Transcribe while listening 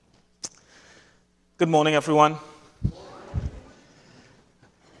Good morning, everyone.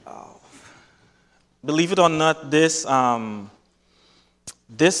 Believe it or not, this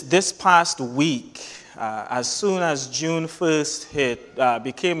past week, as soon as June 1st hit,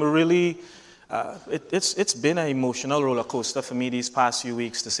 became really, it's been an emotional roller coaster for me these past few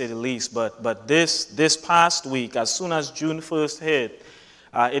weeks, to say the least. But this past week, as soon as June 1st hit,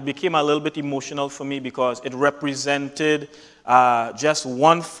 it became a little bit emotional for me because it represented just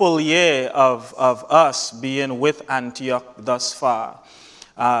one full year of us being with Antioch thus far.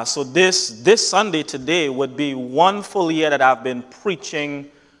 So this Sunday today would be one full year that I've been preaching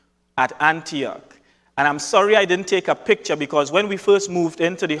at Antioch. And I'm sorry I didn't take a picture because when we first moved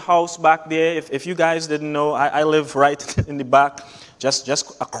into the house back there, if you guys didn't know, I live right in the back, just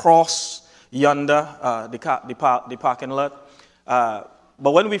across yonder, the parking lot.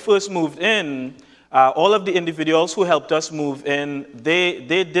 But when we first moved in, all of the individuals who helped us move in, they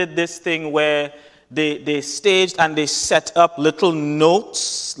did this thing where they staged and they set up little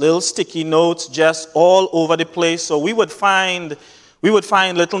notes, little sticky notes just all over the place. So we would find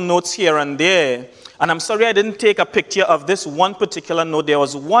little notes here and there. And I'm sorry I didn't take a picture of this one particular note. There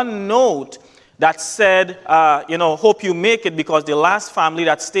was one note that said, hope you make it because the last family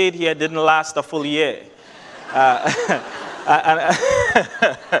that stayed here didn't last a full year.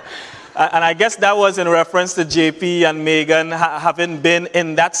 And I guess that was in reference to JP and Megan having been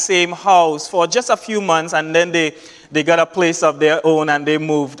in that same house for just a few months, and then they got a place of their own and they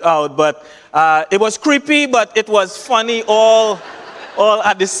moved out. But it was creepy, but it was funny all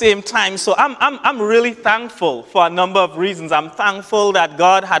at the same time. So I'm really thankful for a number of reasons. I'm thankful that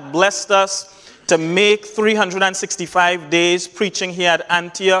God had blessed us to make 365 days preaching here at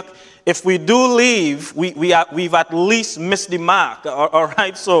Antioch. If we do leave, we've at least missed the mark. All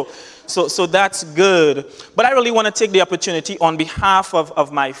right, so that's good. But I really want to take the opportunity on behalf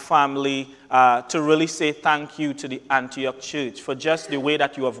of my family to really say thank you to the Antioch Church for just the way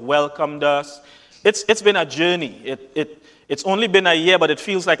that you have welcomed us. It's been a journey. It's only been a year, but it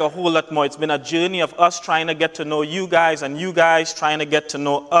feels like a whole lot more. It's been a journey of us trying to get to know you guys and you guys trying to get to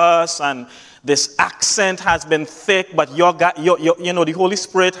know us. And this accent has been thick, but the Holy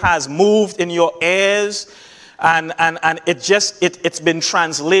Spirit has moved in your ears. And it's been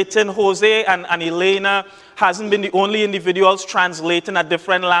translating. Jose and Elena hasn't been the only individuals translating a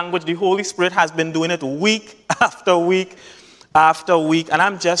different language. The Holy Spirit has been doing it week after week after week. And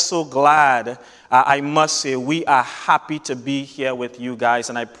I'm just so glad. I must say, we are happy to be here with you guys.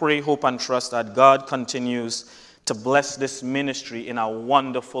 And I pray, hope, and trust that God continues to bless this ministry in a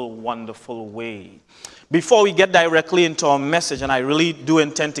wonderful, wonderful way. Before we get directly into our message, and I really do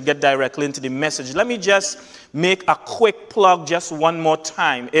intend to get directly into the message, let me just make a quick plug just one more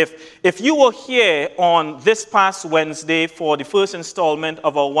time. If you were here on this past Wednesday for the first installment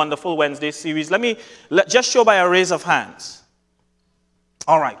of our Wonderful Wednesday series, just show by a raise of hands.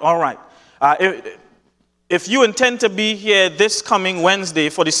 All right. If you intend to be here this coming Wednesday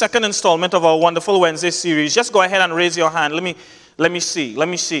for the second installment of our Wonderful Wednesday series, just go ahead and raise your hand. Let me see.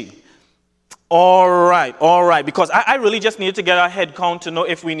 All right. Because I really just needed to get our head count to know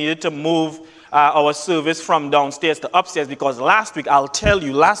if we needed to move our service from downstairs to upstairs. Because last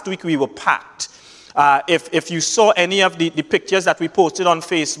week we were packed. If you saw any of the pictures that we posted on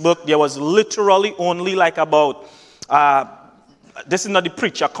Facebook, there was literally only like about... this is not the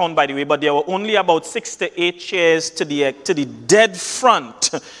preacher count, by the way, but there were only about 6 to 8 chairs to the dead front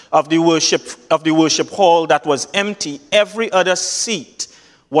of the worship hall that was empty. Every other seat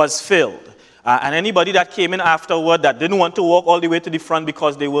was filled. And anybody that came in afterward that didn't want to walk all the way to the front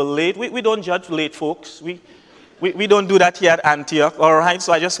because they were late, we don't judge late folks. We don't do that here at Antioch, all right?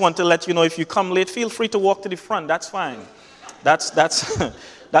 So I just want to let you know, if you come late, feel free to walk to the front. That's fine. That's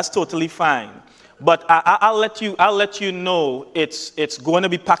totally fine. But I'll let you know it's going to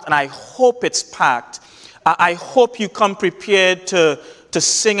be packed, and I hope it's packed. I hope you come prepared to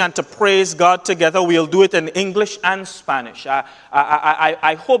sing and to praise God together. We'll do it in English and Spanish.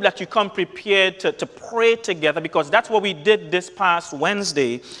 I hope that you come prepared to pray together, because that's what we did this past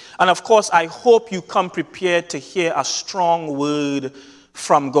Wednesday. And of course, I hope you come prepared to hear a strong word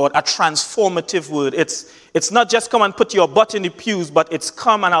from God, a transformative word. It's not just come and put your butt in the pews, but it's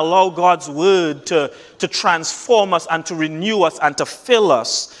come and allow God's word to transform us and to renew us and to fill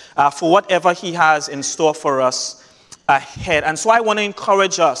us for whatever he has in store for us ahead. And so I want to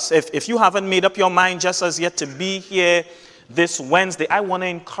encourage us, if you haven't made up your mind just as yet to be here this Wednesday, I want to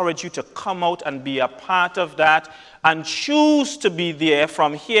encourage you to come out and be a part of that and choose to be there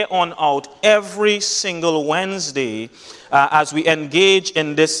from here on out every single Wednesday as we engage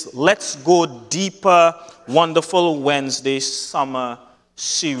in this Let's Go Deeper Wonderful Wednesday summer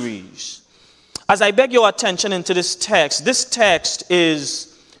series. as I beg your attention into this text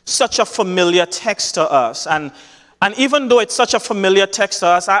is such a familiar text to us. And even though it's such a familiar text to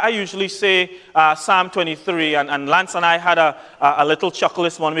us, I usually say Psalm 23, and Lance and I had a little chuckle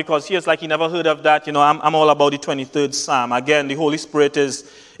this morning because he was like, he never heard of that. You know, I'm all about the 23rd Psalm. Again, the Holy Spirit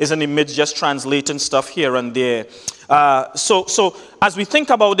is an image just translating stuff here and there. So as we think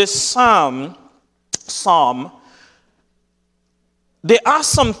about this psalm, there are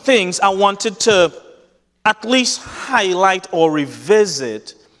some things I wanted to at least highlight or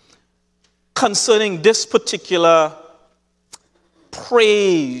revisit concerning this particular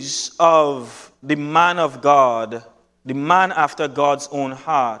praise of the man of God, the man after God's own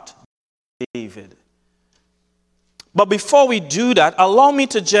heart, David. But before we do that, allow me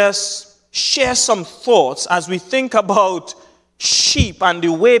to just share some thoughts as we think about sheep and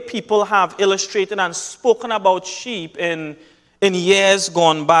the way people have illustrated and spoken about sheep in years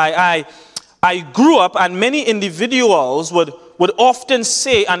gone by. I grew up, and many individuals would often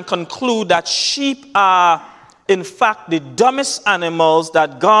say and conclude that sheep are, in fact, the dumbest animals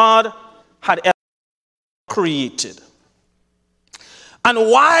that God had ever created. And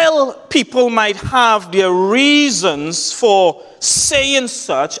while people might have their reasons for saying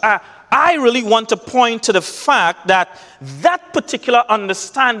such, I really want to point to the fact that that particular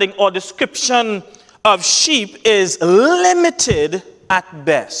understanding or description of sheep is limited at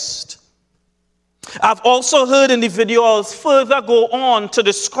best. I've also heard individuals further go on to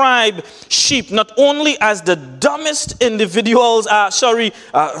describe sheep not only as the dumbest individuals,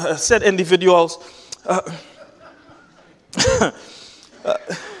 said individuals,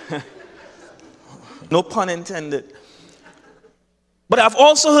 no pun intended. But I've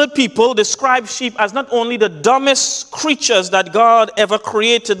also heard people describe sheep as not only the dumbest creatures that God ever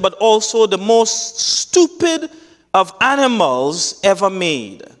created, but also the most stupid of animals ever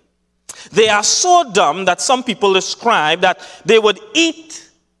made. They are so dumb that some people describe that they would eat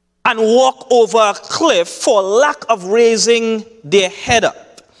and walk over a cliff for lack of raising their head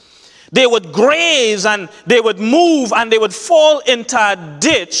up. They would graze and they would move and they would fall into a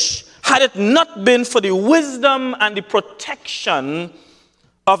ditch had it not been for the wisdom and the protection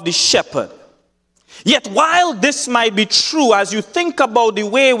of the shepherd. Yet while this might be true, as you think about the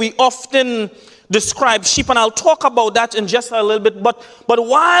way we often describe sheep, and I'll talk about that in just a little bit, but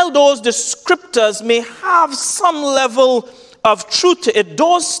while those descriptors may have some level of truth to it,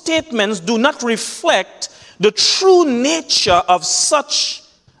 those statements do not reflect the true nature of such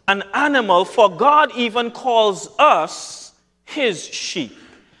an animal, for God even calls us his sheep.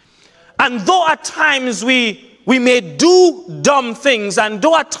 And though at times we may do dumb things, and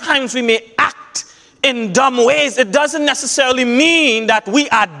though at times we may act in dumb ways, it doesn't necessarily mean that we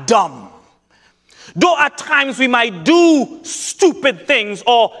are dumb. Though at times we might do stupid things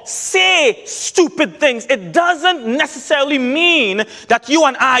or say stupid things, it doesn't necessarily mean that you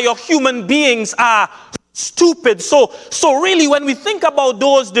and I, or human beings, are stupid. So really, when we think about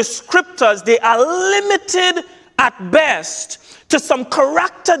those descriptors, they are limited at best to some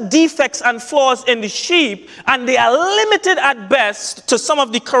character defects and flaws in the sheep, and they are limited at best to some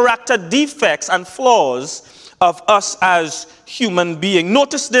of the character defects and flaws of us as human beings.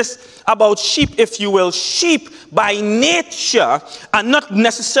 Notice this about sheep, if you will. Sheep by nature are not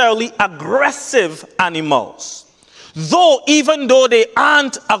necessarily aggressive animals. Even though they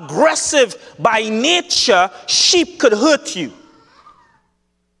aren't aggressive by nature, sheep could hurt you.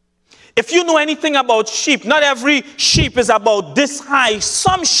 If you know anything about sheep, not every sheep is about this high.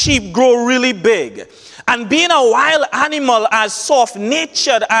 Some sheep grow really big. And being a wild animal, as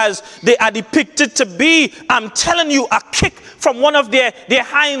soft-natured as they are depicted to be, I'm telling you, a kick from one of their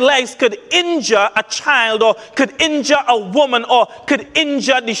hind legs could injure a child, or could injure a woman, or could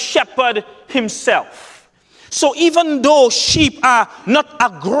injure the shepherd himself. So even though sheep are not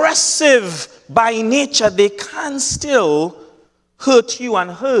aggressive by nature, they can still hurt you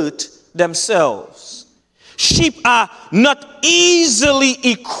and hurt themselves. Sheep are not easily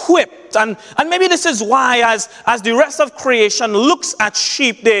equipped, and maybe this is why as the rest of creation looks at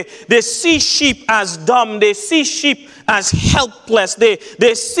sheep, they see sheep as dumb, they see sheep as helpless, they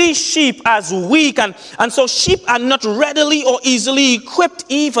see sheep as weak, and so sheep are not readily or easily equipped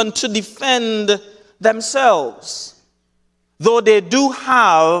even to defend themselves, though they do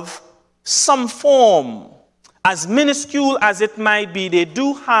have some form. As minuscule as it might be, they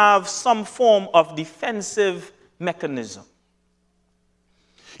do have some form of defensive mechanism.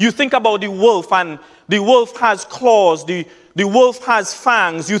 You think about the wolf, and the wolf has claws, the wolf has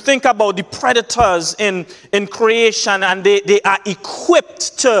fangs. You think about the predators in creation, and they are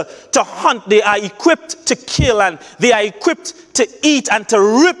equipped to hunt, they are equipped to kill, and they are equipped to eat and to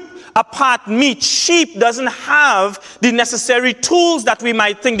rip apart meat. Sheep doesn't have the necessary tools that we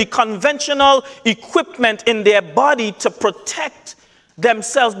might think, the conventional equipment in their body to protect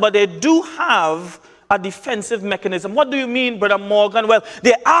themselves, but they do have a defensive mechanism. What do you mean, Brother Morgan? Well,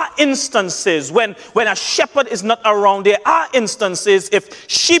 there are instances when a shepherd is not around. There are instances if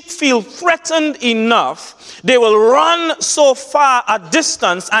sheep feel threatened enough, they will run so far a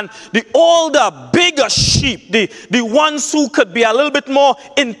distance, and the older, bigger sheep, the ones who could be a little bit more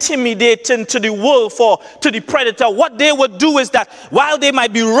intimidating to the wolf or to the predator, what they would do is that while they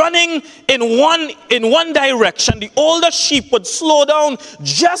might be running in one direction, the older sheep would slow down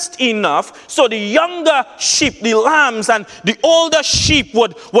just enough so the younger sheep, the lambs, and the older sheep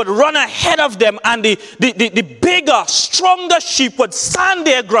would run ahead of them, and the bigger, stronger sheep would stand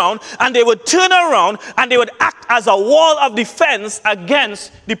their ground, and they would turn around and they would act as a wall of defense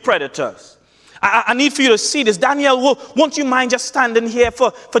against the predators. I need for you to see this. Daniel, won't you mind just standing here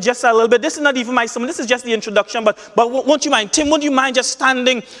for just a little bit? This is not even my sermon. This is just the introduction, but won't you mind? Tim, won't you mind just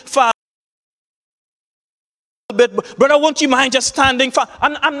standing for a bit? Brother, won't you mind just standing for...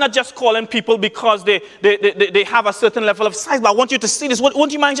 I'm not just calling people because they have a certain level of size, but I want you to see this.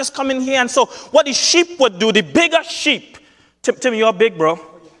 Won't you mind just coming here? And so what the sheep would do, the bigger sheep... Tim, you're big, bro.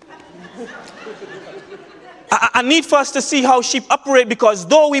 I need for us to see how sheep operate, because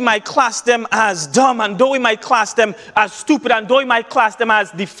though we might class them as dumb, and though we might class them as stupid, and though we might class them as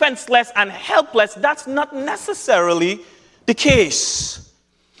defenseless and helpless, that's not necessarily the case.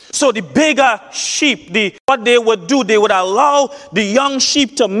 So the bigger sheep, what they would do, they would allow the young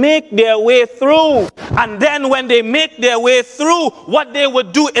sheep to make their way through. And then when they make their way through, what they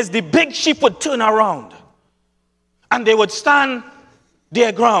would do is the big sheep would turn around and they would stand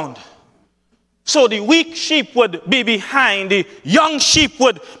their ground. So the weak sheep would be behind, the young sheep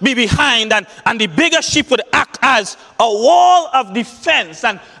would be behind, and the bigger sheep would act as a wall of defense.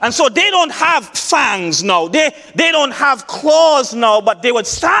 And so they don't have fangs now. They don't have claws now, but they would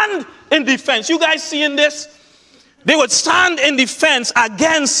stand in defense. You guys seeing this? They would stand in defense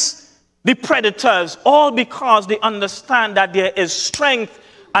against the predators, all because they understand that there is strength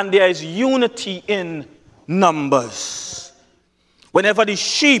and there is unity in numbers. Whenever the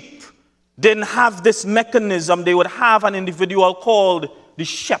sheep didn't have this mechanism, they would have an individual called the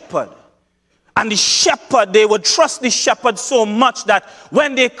shepherd. And the shepherd, they would trust the shepherd so much that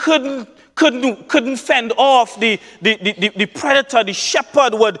when they couldn't fend off the predator, the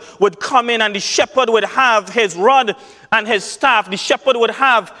shepherd would come in, and the shepherd would have his rod and his staff. The shepherd would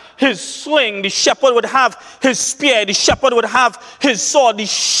have his sling. The shepherd would have his spear. The shepherd would have his sword. The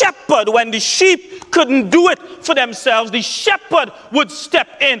shepherd, when the sheep couldn't do it for themselves, the shepherd would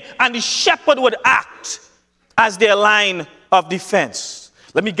step in, and the shepherd would act as their line of defense.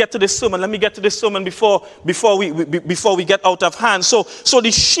 Let me get to this sermon. Before we get out of hand. So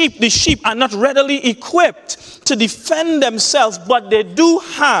the sheep are not readily equipped to defend themselves, but they do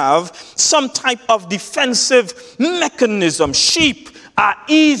have some type of defensive mechanism. Sheep are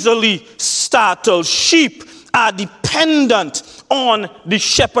easily startled. Sheep are dependent on the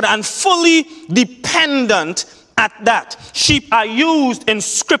shepherd, and fully dependent at that. Sheep are used in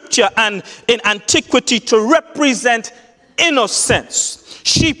scripture and in antiquity to represent innocence.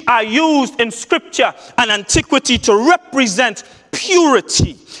 Sheep are used in scripture and antiquity to represent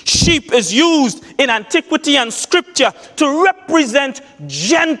purity. Sheep is used in antiquity and scripture to represent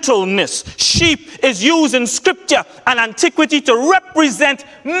gentleness. Sheep is used in scripture and antiquity to represent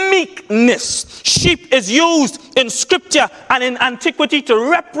meekness. Sheep is used in scripture and in antiquity to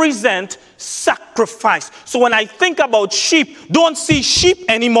represent sacrifice. So when I think about sheep, don't see sheep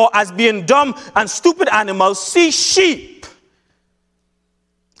anymore as being dumb and stupid animals. See sheep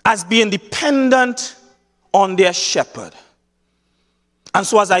as being dependent on their shepherd. And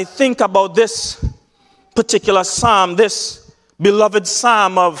so as I think about this particular psalm, this beloved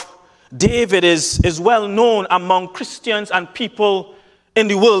psalm of David is well known among Christians and people in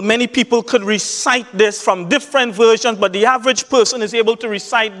the world. Many people could recite this from different versions, but the average person is able to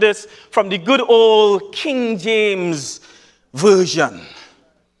recite this from the good old King James version.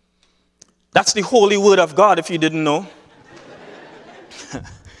 That's the holy word of God, if you didn't know.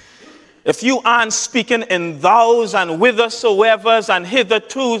 If you aren't speaking in thous and whithersoevers and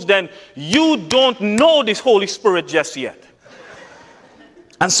hithertos, then you don't know this Holy Spirit just yet.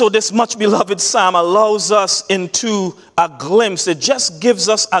 And so this much beloved psalm allows us into a glimpse. It just gives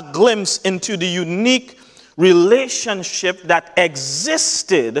us a glimpse into the unique relationship that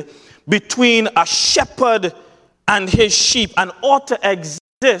existed between a shepherd and his sheep, and ought to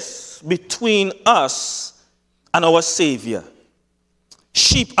exist between us and our Savior.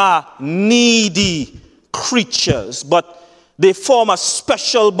 Sheep are needy creatures, but they form a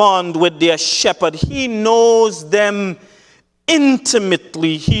special bond with their shepherd. He knows them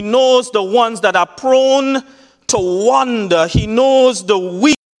intimately. He knows the ones that are prone to wander. He knows the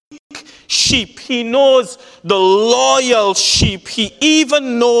weak sheep. He knows the loyal sheep. He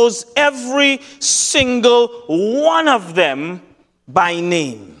even knows every single one of them by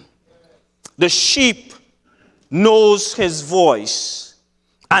name. The sheep knows his voice,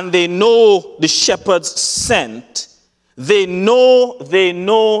 and they know the shepherd's scent. They know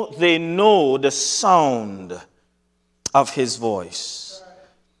the sound of his voice.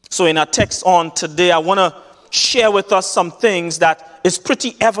 So in our text on today, I want to share with us some things that is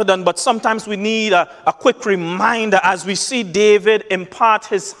pretty evident, but sometimes we need a quick reminder as we see David impart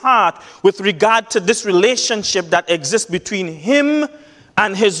his heart with regard to this relationship that exists between him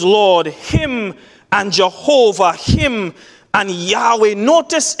and his Lord, him and Jehovah, him and Yahweh.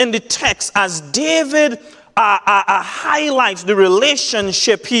 Notice in the text as David highlights the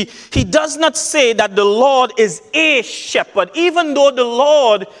relationship, he does not say that the Lord is a shepherd, even though the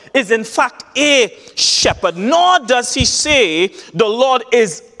Lord is in fact a shepherd. Nor does he say the Lord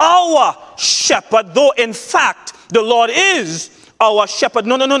is our shepherd, though in fact the Lord is our shepherd.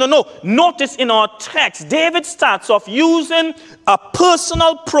 No. Notice in our text, David starts off using a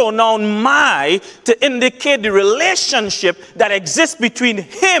personal pronoun my to indicate the relationship that exists between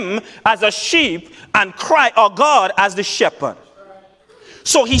him as a sheep and Christ or God as the shepherd.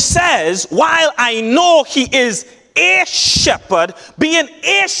 So he says, while I know he is a shepherd, being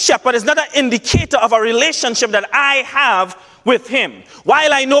a shepherd is not an indicator of a relationship that I have with him.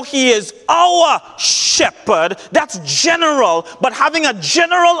 While I know he is our shepherd, that's general, but having a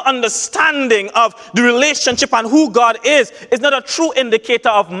general understanding of the relationship and who God is not a true indicator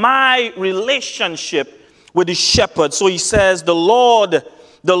of my relationship with the shepherd. So he says, the Lord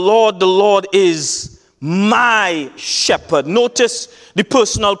is my shepherd. Notice the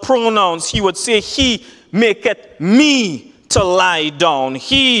personal pronouns. He would say, he maketh me to lie down.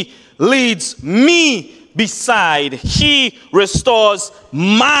 He leads me beside. He restores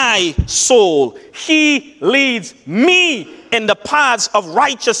my soul. He leads me in the paths of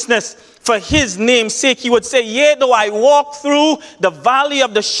righteousness for his name's sake. He would say, yea, though I walk through the valley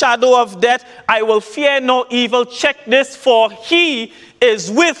of the shadow of death, I will fear no evil. Check this, for he is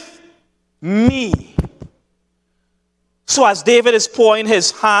with me. So as David is pouring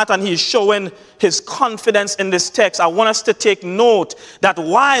his heart and he's showing his confidence in this text, I want us to take note that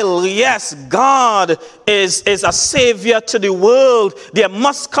while, yes, God is a savior to the world, there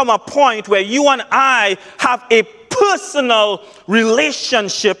must come a point where you and I have a personal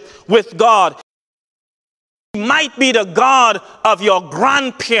relationship with God. He might be the God of your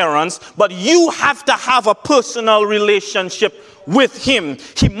grandparents, but you have to have a personal relationship with him.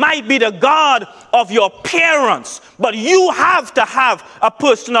 He might be the God of your parents, but you have to have a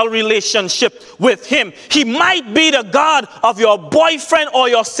personal relationship with him. He might be the God of your boyfriend or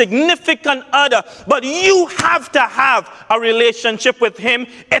your significant other, but you have to have a relationship with him.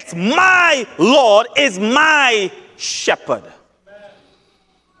 It's my Lord, is my shepherd.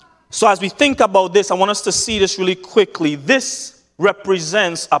 So as we think about this, I want us to see this really quickly. This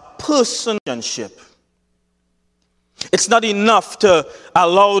represents a personal relationship. It's not enough to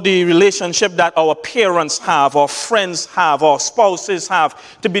allow the relationship that our parents have, or friends have, or spouses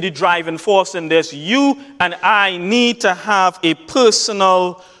have to be the driving force in this. You and I need to have a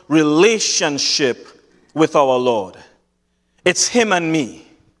personal relationship with our Lord. It's him and me.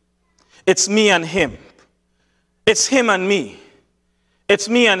 It's me and him. It's him and me. It's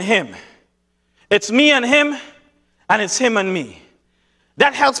me and him. It's me and him, and it's him and me.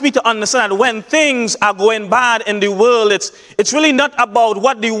 That helps me to understand that when things are going bad in the world, it's really not about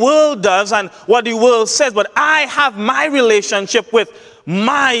what the world does and what the world says, but I have my relationship with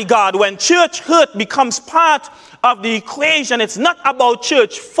my God. When church hurt becomes part of the equation, it's not about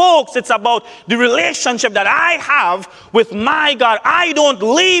church folks, it's about the relationship that I have with my God. I don't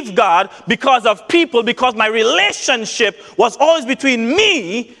leave God because of people, because my relationship was always between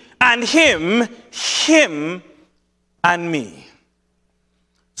me and him and me.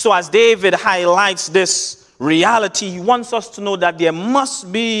 So as David highlights this reality, he wants us to know that there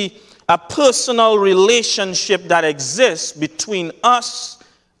must be a personal relationship that exists between us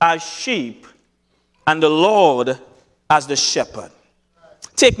as sheep and the Lord as the shepherd.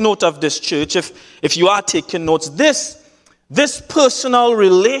 Take note of this, church. If you are taking notes, this personal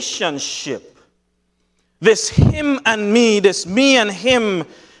relationship, this him and me, this me and him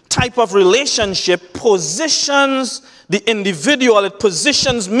type of relationship positions the individual. It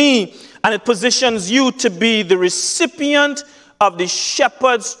positions me and it positions you to be the recipient of the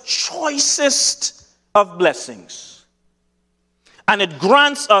shepherd's choicest of blessings. And it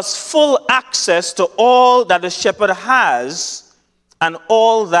grants us full access to all that the shepherd has and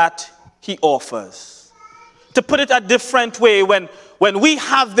all that he offers. To put it a different way, when we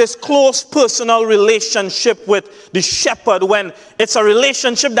have this close personal relationship with the shepherd, when it's a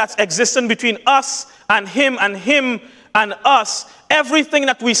relationship that's existing between us and him and us, everything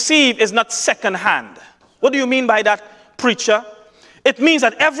that we receive is not secondhand. What do you mean by that, preacher? It means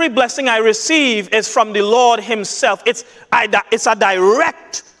that every blessing I receive is from the Lord himself. It's a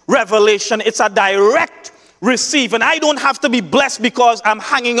direct revelation. It's a direct receive. And I don't have to be blessed because I'm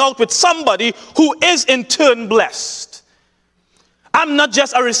hanging out with somebody who is in turn blessed. I'm not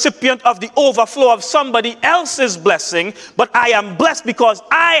just a recipient of the overflow of somebody else's blessing, but I am blessed because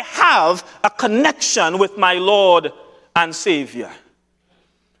I have a connection with my Lord and Savior.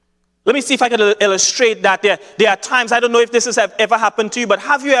 Let me see if I can illustrate that. There are times, I don't know if this has ever happened to you, but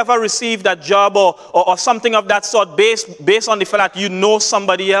have you ever received a job or something of that sort based on the fact that you know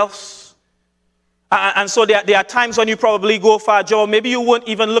somebody else? And so there are times when you probably go for a job, or maybe you weren't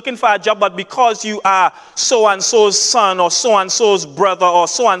even looking for a job, but because you are so-and-so's son or so-and-so's brother or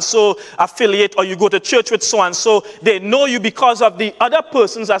so-and-so affiliate, or you go to church with so-and-so, they know you because of the other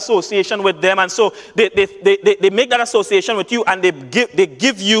person's association with them. And so they make that association with you, and they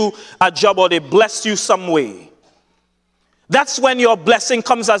give you a job, or they bless you some way. That's when your blessing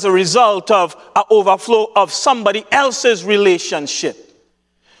comes as a result of an overflow of somebody else's relationship.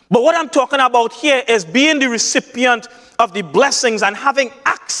 But what I'm talking about here is being the recipient of the blessings and having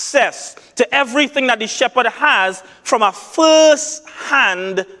access to everything that the shepherd has from a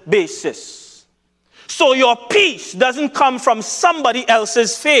first-hand basis. So your peace doesn't come from somebody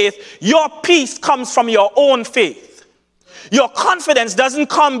else's faith. Your peace comes from your own faith. Your confidence doesn't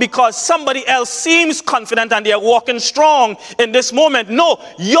come because somebody else seems confident and they're walking strong in this moment. No,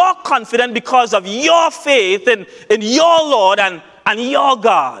 you're confident because of your faith in your Lord and your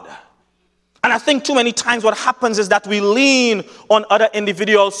God. And I think too many times what happens is that we lean on other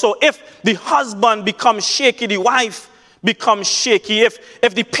individuals. So if the husband becomes shaky, the wife becomes shaky.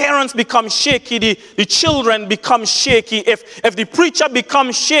 If the parents become shaky, the children become shaky. If the preacher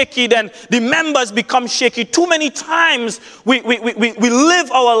becomes shaky, then the members become shaky. Too many times we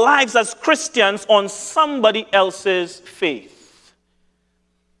live our lives as Christians on somebody else's faith.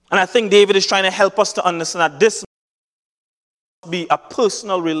 And I think David is trying to help us to understand that this be a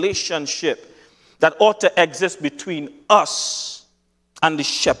personal relationship that ought to exist between us and the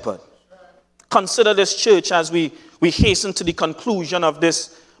shepherd. Consider this, church, as we hasten to the conclusion of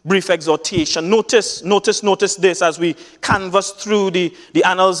this brief exhortation. Notice this as we canvass through the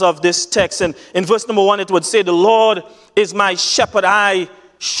annals of this text. And in verse number 1, it would say, "The Lord is my shepherd, I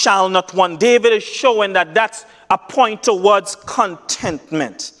shall not want." David is showing that that's a point towards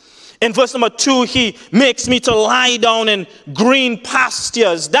contentment. In verse number 2, he makes me to lie down in green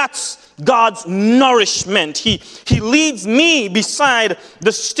pastures. That's God's nourishment. He leads me beside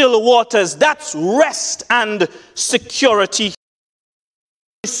the still waters. That's rest and security. He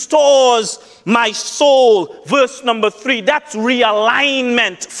restores my soul. Verse number 3, that's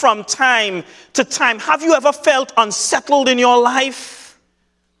realignment from time to time. Have you ever felt unsettled in your life?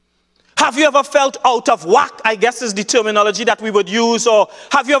 Have you ever felt out of whack, I guess is the terminology that we would use, or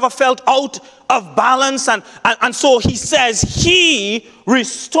have you ever felt out of balance? And so he says, he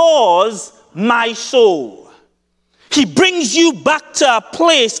restores my soul. He brings you back to a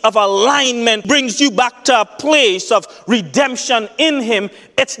place of alignment, brings you back to a place of redemption in him.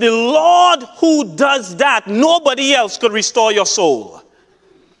 It's the Lord who does that. Nobody else could restore your soul.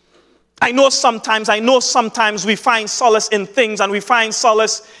 I know sometimes we find solace in things and we find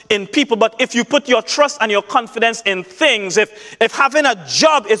solace in people, but if you put your trust and your confidence in things, if having a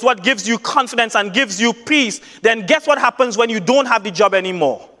job is what gives you confidence and gives you peace, then guess what happens when you don't have the job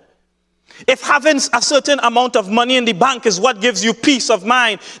anymore? If having a certain amount of money in the bank is what gives you peace of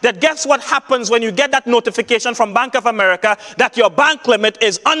mind, then guess what happens when you get that notification from Bank of America that your bank limit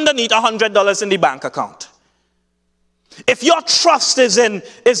is underneath $100 in the bank account? If your trust is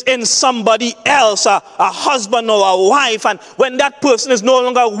in somebody else, a husband or a wife, and when that person is no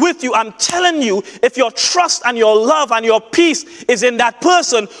longer with you, I'm telling you, if your trust and your love and your peace is in that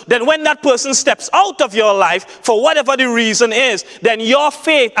person, then when that person steps out of your life, for whatever the reason is, then your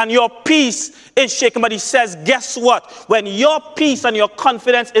faith and your peace is shaken. But he says, guess what? When your peace and your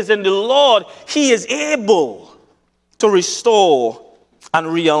confidence is in the Lord, he is able to restore and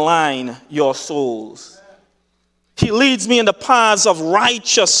realign your souls. He leads me in the paths of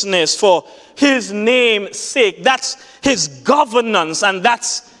righteousness for his name's sake. That's his governance and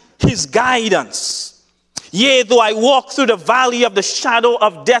that's his guidance. Yea, though I walk through the valley of the shadow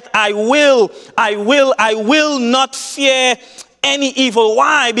of death, I will not fear any evil.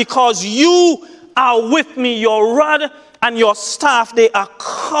 Why? Because you are with me. Your rod and your staff, they are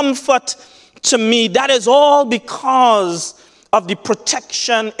comfort to me. That is all because of the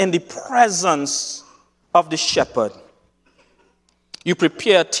protection in the presence of the shepherd. You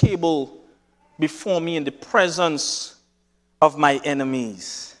prepare a table before me in the presence of my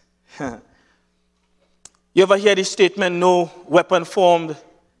enemies. You ever hear the statement, no weapon formed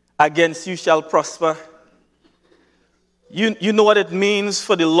against you shall prosper? You know what it means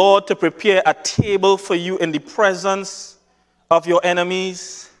for the Lord to prepare a table for you in the presence of your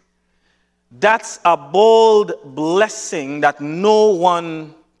enemies? That's a bold blessing that no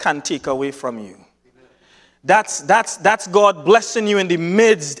one can take away from you. That's God blessing you in the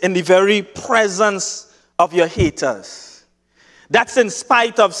midst, in the very presence of your haters. That's in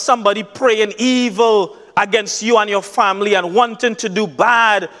spite of somebody praying evil against you and your family and wanting to do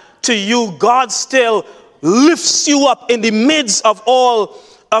bad to you. God still lifts you up in the midst of all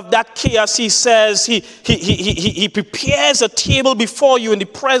of that chaos. He says he prepares a table before you in the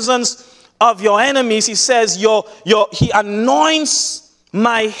presence of your enemies. He says he anoints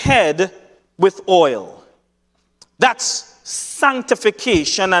my head with oil. That's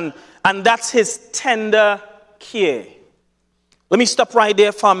sanctification, and that's his tender care. Let me stop right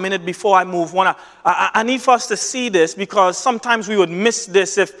there for a minute before I move on. I need for us to see this because sometimes we would miss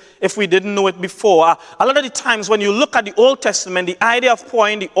this if we didn't know it before. A lot of the times when you look at the Old Testament, the idea of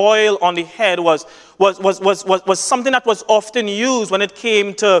pouring the oil on the head was something that was often used when it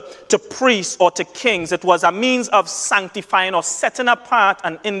came to priests or to kings. It was a means of sanctifying or setting apart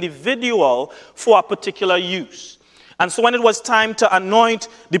an individual for a particular use. And so when it was time to anoint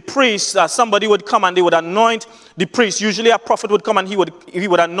the priest, somebody would come and they would anoint the priest. Usually a prophet would come and he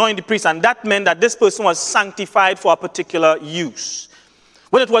would anoint the priest. And that meant that this person was sanctified for a particular use.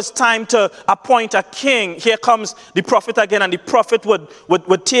 When it was time to appoint a king, here comes the prophet again. And the prophet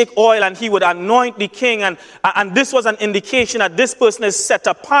would take oil and he would anoint the king. And this was an indication that this person is set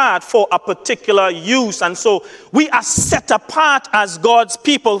apart for a particular use. And so we are set apart as God's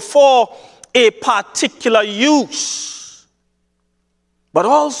people for a particular use. But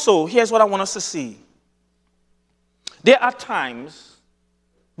also, here's what I want us to see. There are times,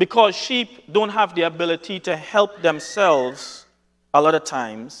 because sheep don't have the ability to help themselves a lot of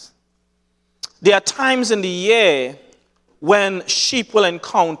times, there are times in the year when sheep will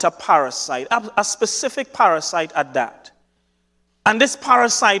encounter parasite, a specific parasite at that. And this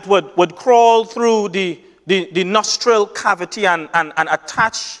parasite would crawl through the nostril cavity and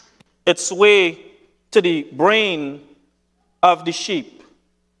attach its way to the brain of the sheep.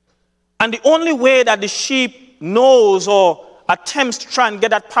 And the only way that the sheep knows or attempts to try and get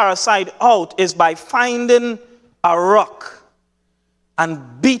that parasite out is by finding a rock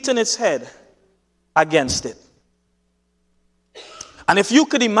and beating its head against it. And if you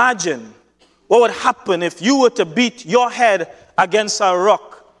could imagine what would happen if you were to beat your head against a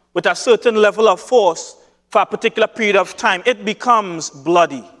rock with a certain level of force for a particular period of time, it becomes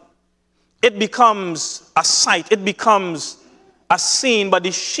bloody. It becomes a sight. It becomes a scene. But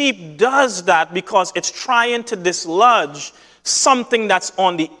the sheep does that because it's trying to dislodge something that's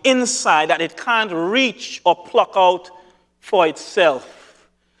on the inside that it can't reach or pluck out for itself.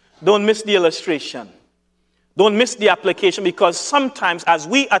 Don't miss the illustration. Don't miss the application, because sometimes as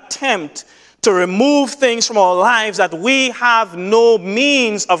we attempt to remove things from our lives that we have no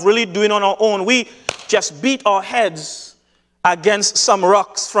means of really doing on our own, we just beat our heads against some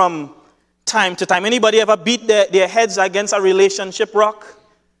rocks from time to time. Anybody ever beat their heads against a relationship rock?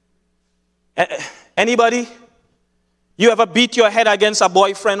 Anybody? You ever beat your head against a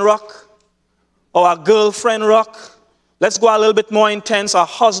boyfriend rock? Or a girlfriend rock? Let's go a little bit more intense, a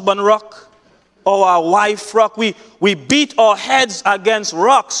husband rock? Or a wife rock? We beat our heads against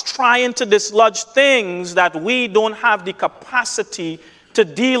rocks trying to dislodge things that we don't have the capacity to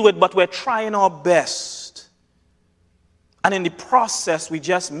deal with, but we're trying our best. And in the process, we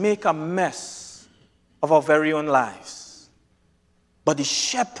just make a mess of our very own lives. But the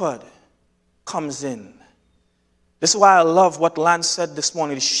shepherd comes in. This is why I love what Lance said this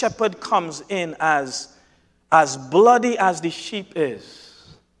morning. The shepherd comes in as bloody as the sheep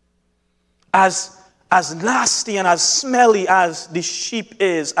is, as nasty and as smelly as the sheep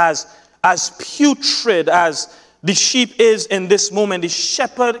is, as putrid as the sheep is in this moment. The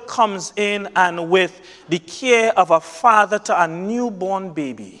shepherd comes in, and with the care of a father to a newborn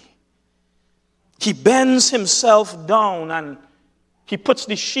baby, he bends himself down and he puts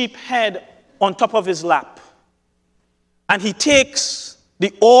the sheep head on top of his lap. And he takes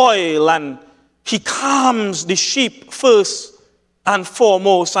the oil and he calms the sheep first and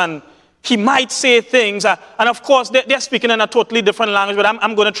foremost. And he might say things, and of course they're speaking in a totally different language, but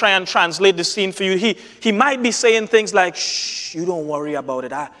I'm going to try and translate the scene for you. He might be saying things like, shh, you don't worry about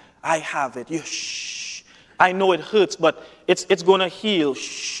it. I have it. You shh. I know it hurts, but it's going to heal.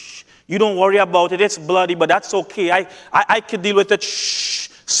 Shh. You don't worry about it. It's bloody, but that's okay. I could deal with it. Shh.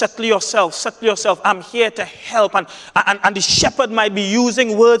 Settle yourself. Settle yourself. I'm here to help. And the shepherd might be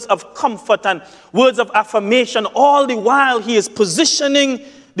using words of comfort and words of affirmation. All the while he is positioning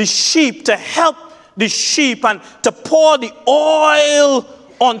the sheep to help the sheep and to pour the oil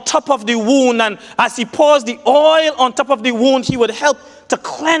on top of the wound. And as he pours the oil on top of the wound, he would help to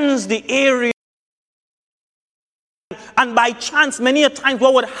cleanse the area. And by chance, many a times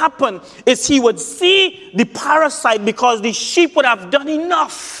what would happen is he would see the parasite, because the sheep would have done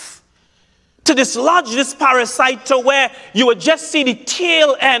enough to dislodge this parasite to where you would just see the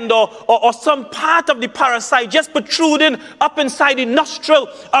tail end or some part of the parasite just protruding up inside the nostril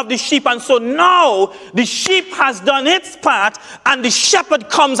of the sheep. And so now the sheep has done its part and the shepherd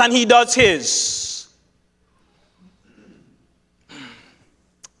comes and he does his.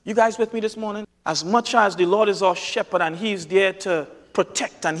 You guys with me this morning? As much as the Lord is our shepherd and he's there to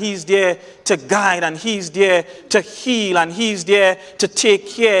protect and he's there to guide and he's there to heal and he's there to take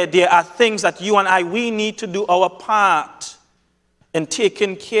care, there are things that you and I, we need to do our part in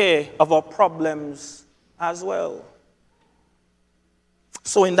taking care of our problems as well.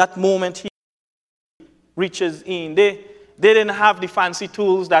 So in that moment he reaches in. They didn't have the fancy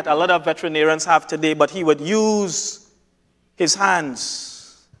tools that a lot of veterinarians have today, but he would use his hands.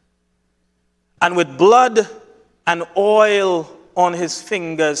 And with blood and oil on his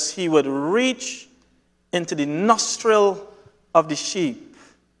fingers, he would reach into the nostril of the sheep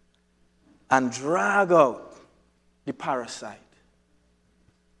and drag out the parasite.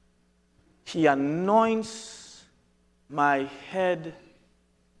 He anoints my head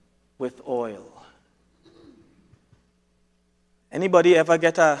with oil. Anybody ever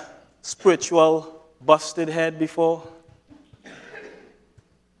get a spiritual busted head before?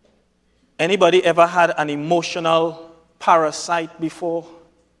 Anybody ever had an emotional parasite before?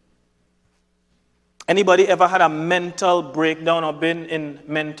 Anybody ever had a mental breakdown or been in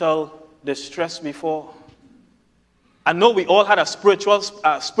mental distress before? I know we all had a spiritual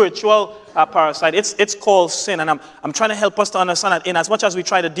parasite. It's called sin, and I'm trying to help us to understand that in as much as we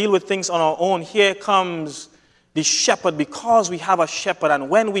try to deal with things on our own, here comes the shepherd, because we have a shepherd, and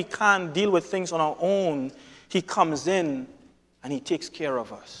when we can't deal with things on our own, he comes in and he takes care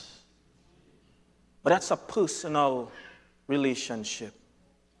of us. But that's a personal relationship.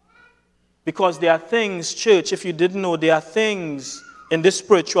 Because there are things, church, if you didn't know, there are things in this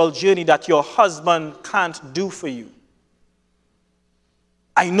spiritual journey that your husband can't do for you.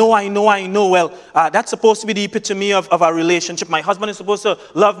 I know. Well, that's supposed to be the epitome of our relationship. My husband is supposed to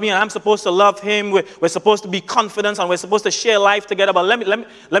love me and I'm supposed to love him. We're supposed to be confident and we're supposed to share life together. But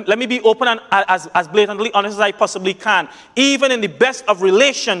let me be open and as blatantly honest as I possibly can. Even in the best of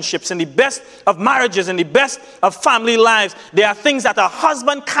relationships, in the best of marriages, in the best of family lives, there are things that a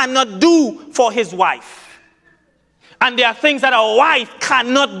husband cannot do for his wife. And there are things that a wife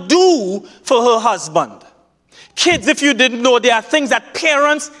cannot do for her husband. Kids, if you didn't know, there are things that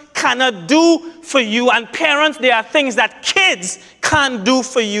parents cannot do for you. And parents, there are things that kids can't do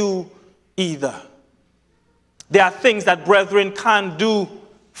for you either. There are things that brethren can't do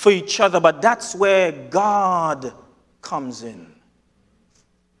for each other. But that's where God comes in.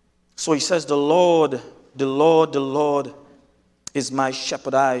 So he says, the Lord is my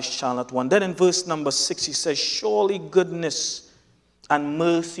shepherd, I shall not want. Then in verse number 6, he says, surely goodness and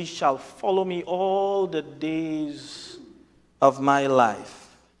mercy shall follow me all the days of my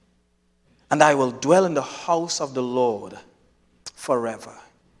life, and I will dwell in the house of the Lord forever.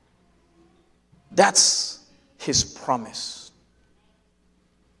 That's his promise.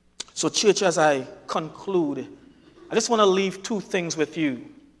 So, church, as I conclude, I just want to leave two things with you,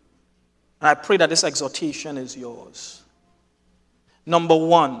 and I pray that this exhortation is yours. Number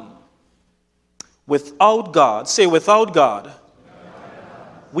one, without God, say without God,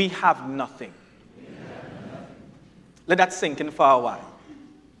 we have nothing. Let that sink in for a while.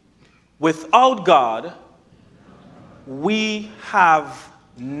 Without God, we have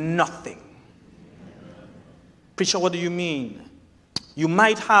nothing. Preacher, what do you mean? You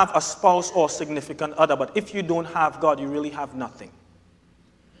might have a spouse or significant other, but if you don't have God, you really have nothing.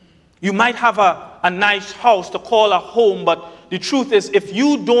 You might have a nice house to call a home, but the truth is, if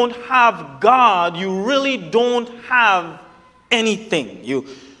you don't have God, you really don't have anything.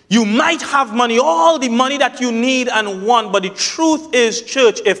 You might have money, all the money that you need and want, but the truth is,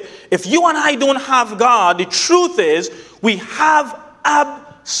 church, if you and I don't have God, the truth is we have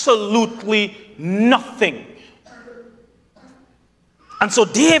absolutely absolutely nothing. And so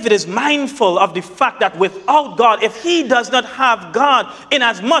David is mindful of the fact that without God, if he does not have God in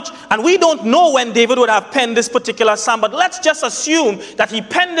as much, and we don't know when David would have penned this particular psalm, but let's just assume that he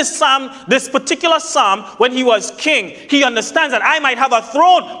penned this particular psalm when he was king. He understands that I might have a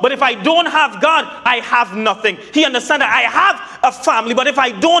throne, but if I don't have God, I have nothing. He understands that I have a family, but if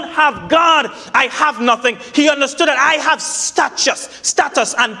I don't have God, I have nothing. He understood that I have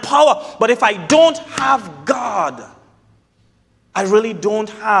status and power, but if I don't have God, I really don't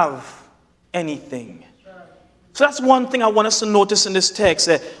have anything. So that's one thing I want us to notice in this text.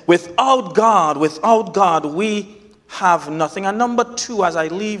 Without God, we have nothing. And number two, as I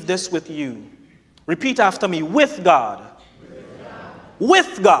leave this with you, repeat after me. With God.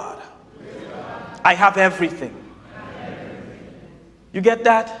 With God. I have everything. You get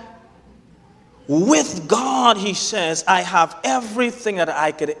that? With God, he says, I have everything that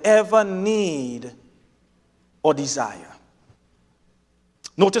I could ever need or desire.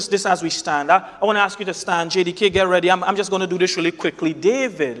 Notice this as we stand. I want to ask you to stand. JDK, get ready. I'm just going to do this really quickly.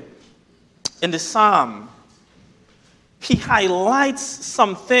 David, in the psalm, he highlights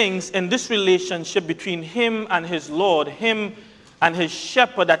some things in this relationship between him and his Lord, him and his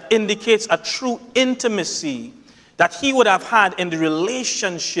shepherd, that indicates a true intimacy that he would have had in the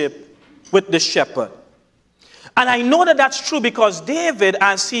relationship with the shepherd. And I know that that's true because David,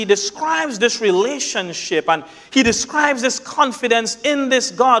 as he describes this relationship and he describes this confidence in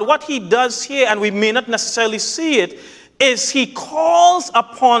this God, what he does here, and we may not necessarily see it, is he calls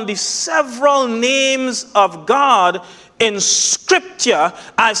upon the several names of God in Scripture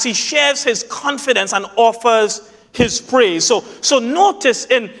as he shares his confidence and offers his praise. So notice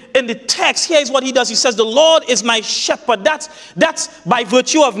in the text, here is what he does. He says, the Lord is my shepherd. That's by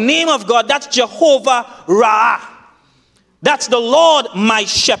virtue of name of God. That's Jehovah Ra. That's the Lord my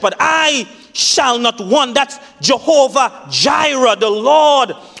shepherd. I shall not want. That's Jehovah Jireh. The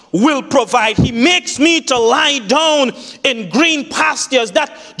Lord will provide. He makes me to lie down in green pastures.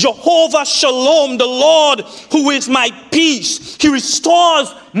 That's Jehovah Shalom, the Lord who is my peace. He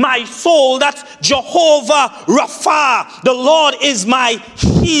restores my soul. That's Jehovah Rapha. The Lord is my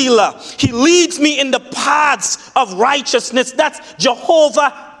healer. He leads me in the paths of righteousness. That's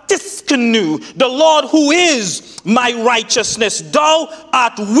Jehovah Tiskanu, the Lord who is my righteousness. Thou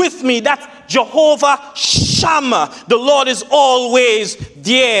art with me. That's Jehovah Shammah. The Lord is always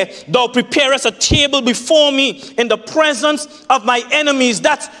there. Thou preparest a table before me in the presence of my enemies.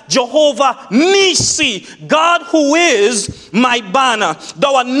 That's Jehovah Nisi, God who is my banner.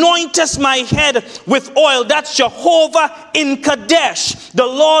 Thou anointest my head with oil. That's Jehovah in Kadesh, the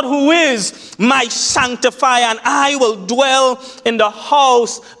Lord who is my sanctifier, and I will dwell in the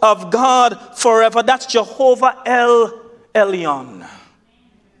house of God forever. That's Jehovah El Elyon,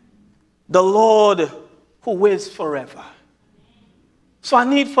 the Lord who is forever. So I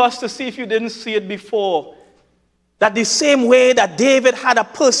need for us to see, if you didn't see it before, that the same way that David had a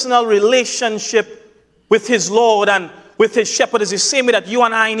personal relationship with his Lord and with his shepherd is the same way that you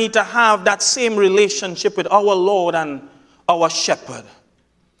and I need to have that same relationship with our Lord and our shepherd.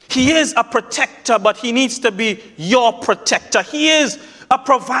 He is a protector, but he needs to be your protector. He is a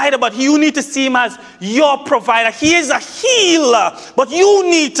provider, but you need to see him as your provider. He is a healer, but you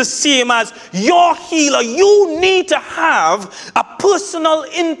need to see him as your healer. You need to have a personal,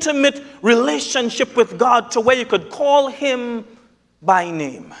 intimate relationship with God to where you could call him by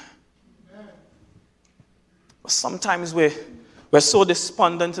name. But sometimes we're so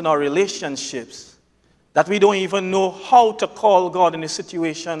despondent in our relationships that we don't even know how to call God in the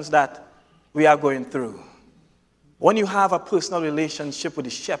situations that we are going through. When you have a personal relationship with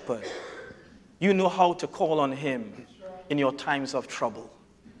the shepherd, you know how to call on him in your times of trouble.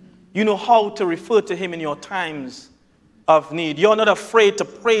 You know how to refer to him in your times of need. You're not afraid to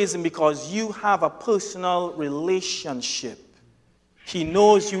praise him because you have a personal relationship. He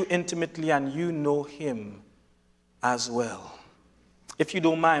knows you intimately and you know him as well. If you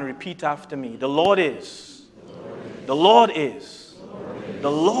don't mind, repeat after me. The Lord is. The Lord is. The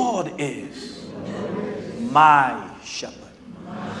Lord is my shepherd.